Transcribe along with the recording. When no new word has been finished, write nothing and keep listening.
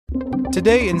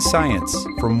Today in Science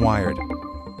from Wired.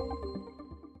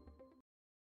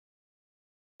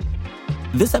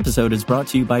 This episode is brought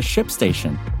to you by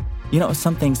ShipStation. You know,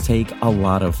 some things take a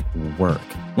lot of work,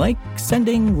 like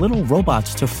sending little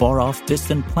robots to far-off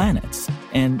distant planets.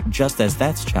 And just as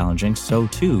that's challenging, so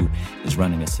too is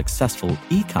running a successful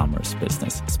e-commerce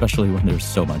business, especially when there's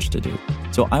so much to do.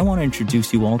 So I want to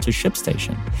introduce you all to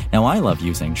ShipStation. Now, I love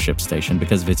using ShipStation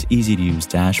because of its easy-to-use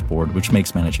dashboard, which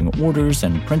makes managing orders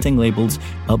and printing labels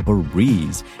a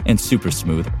breeze and super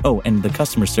smooth. Oh, and the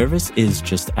customer service is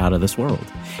just out of this world.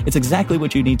 It's exactly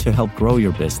what you need to help grow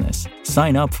your business.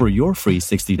 Sign up for your free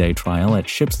 60-day trial at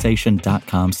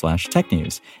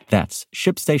shipstation.com/technews. That's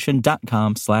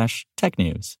shipstation.com/technews.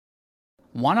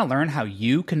 Want to learn how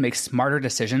you can make smarter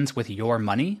decisions with your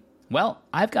money? Well,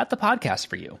 I've got the podcast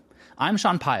for you. I'm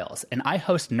Sean Piles, and I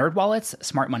host NerdWallet's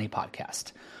Smart Money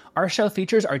Podcast. Our show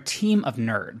features our team of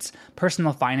nerds,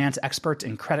 personal finance experts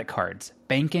in credit cards,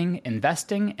 banking,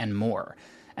 investing, and more.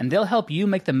 And they'll help you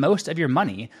make the most of your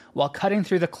money while cutting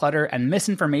through the clutter and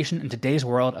misinformation in today's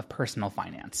world of personal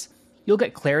finance. You'll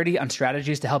get clarity on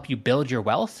strategies to help you build your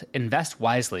wealth, invest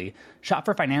wisely, shop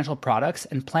for financial products,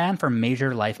 and plan for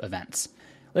major life events.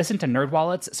 Listen to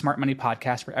NerdWallet's Smart Money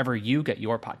Podcast wherever you get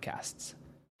your podcasts.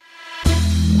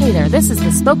 Hey there, this is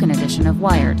the spoken edition of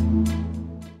Wired.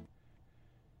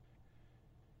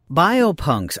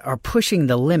 Biopunks are pushing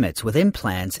the limits with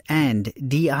implants and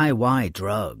DIY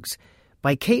drugs.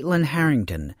 By Caitlin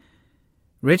Harrington.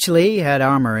 Rich Lee had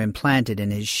armor implanted in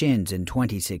his shins in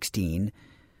 2016.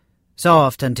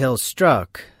 Soft until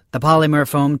struck, the polymer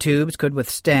foam tubes could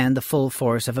withstand the full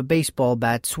force of a baseball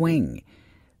bat swing.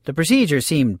 The procedure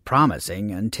seemed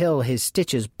promising until his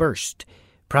stitches burst,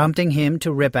 prompting him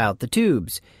to rip out the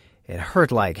tubes. It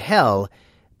hurt like hell,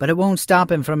 but it won't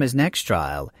stop him from his next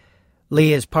trial.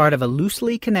 Lee is part of a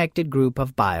loosely connected group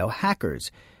of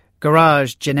biohackers,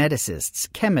 garage geneticists,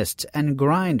 chemists, and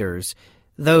grinders,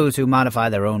 those who modify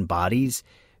their own bodies,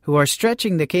 who are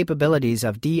stretching the capabilities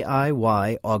of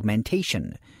DIY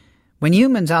augmentation. When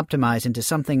humans optimize into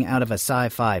something out of a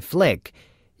sci-fi flick,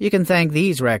 you can thank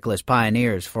these reckless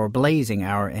pioneers for blazing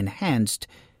our enhanced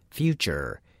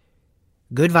future.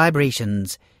 Good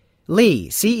vibrations. Lee,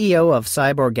 CEO of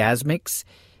Cyborgasmics,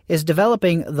 is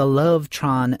developing the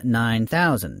Lovetron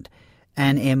 9000,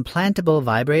 an implantable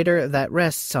vibrator that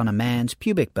rests on a man's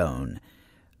pubic bone.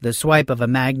 The swipe of a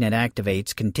magnet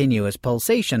activates continuous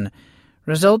pulsation,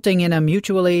 resulting in a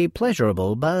mutually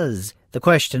pleasurable buzz. The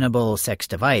questionable sex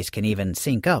device can even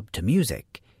sync up to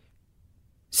music.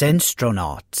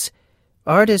 Sensstronauts.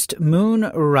 Artist Moon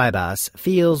Ribas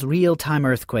feels real-time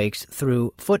earthquakes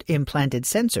through foot-implanted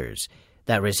sensors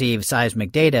that receive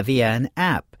seismic data via an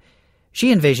app.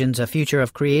 She envisions a future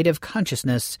of creative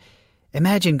consciousness.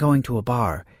 Imagine going to a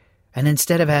bar, and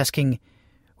instead of asking,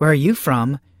 "Where are you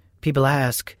from?" people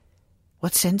ask,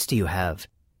 "What sense do you have?"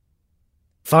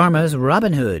 Pharma's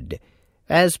Robin Hood.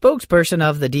 As spokesperson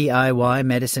of the DIY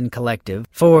medicine collective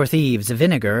For Thieves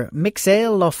Vinegar,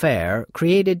 Mixael Lofer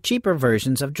created cheaper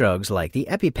versions of drugs like the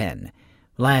EpiPen.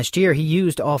 Last year he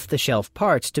used off-the-shelf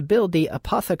parts to build the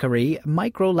Apothecary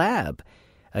Microlab,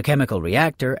 a chemical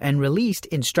reactor, and released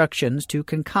instructions to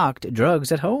concoct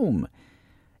drugs at home.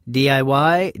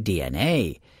 DIY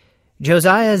DNA.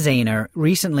 Josiah Zahner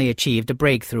recently achieved a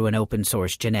breakthrough in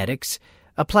open-source genetics,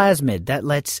 a plasmid that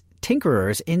lets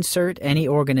tinkerers insert any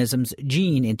organism's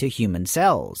gene into human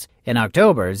cells. In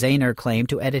October, Zahner claimed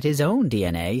to edit his own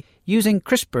DNA using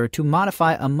CRISPR to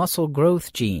modify a muscle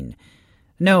growth gene.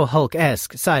 No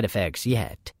Hulk-esque side effects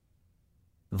yet.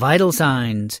 Vital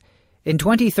signs. In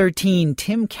 2013,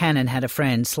 Tim Cannon had a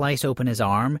friend slice open his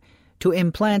arm to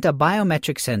implant a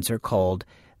biometric sensor called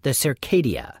the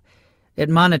Circadia. It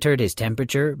monitored his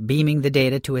temperature, beaming the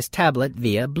data to his tablet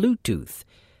via Bluetooth.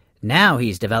 Now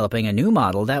he's developing a new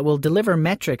model that will deliver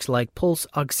metrics like pulse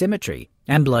oximetry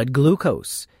and blood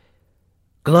glucose.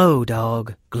 Glow,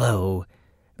 dog, glow.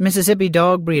 Mississippi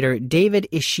dog breeder David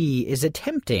Ishii is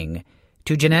attempting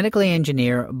to genetically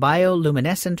engineer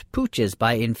bioluminescent pooches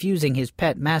by infusing his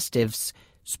pet mastiff's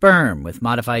sperm with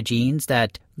modified genes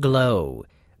that glow.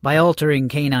 By altering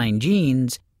canine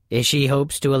genes, Ishii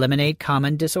hopes to eliminate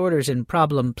common disorders in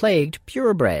problem-plagued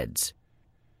purebreds.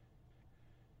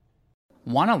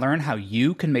 Want to learn how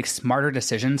you can make smarter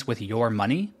decisions with your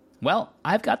money? Well,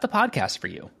 I've got the podcast for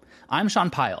you. I'm Sean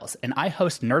Piles, and I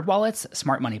host NerdWallet's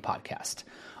Smart Money Podcast.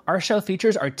 Our show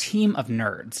features our team of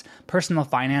nerds, personal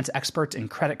finance experts in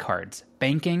credit cards,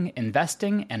 banking,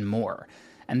 investing, and more.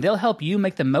 And they'll help you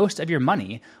make the most of your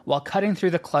money while cutting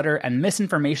through the clutter and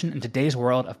misinformation in today's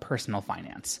world of personal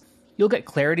finance. You'll get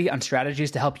clarity on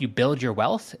strategies to help you build your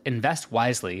wealth, invest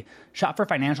wisely, shop for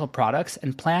financial products,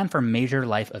 and plan for major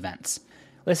life events.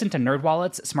 Listen to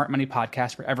NerdWallet's Smart Money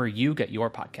Podcast wherever you get your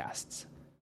podcasts.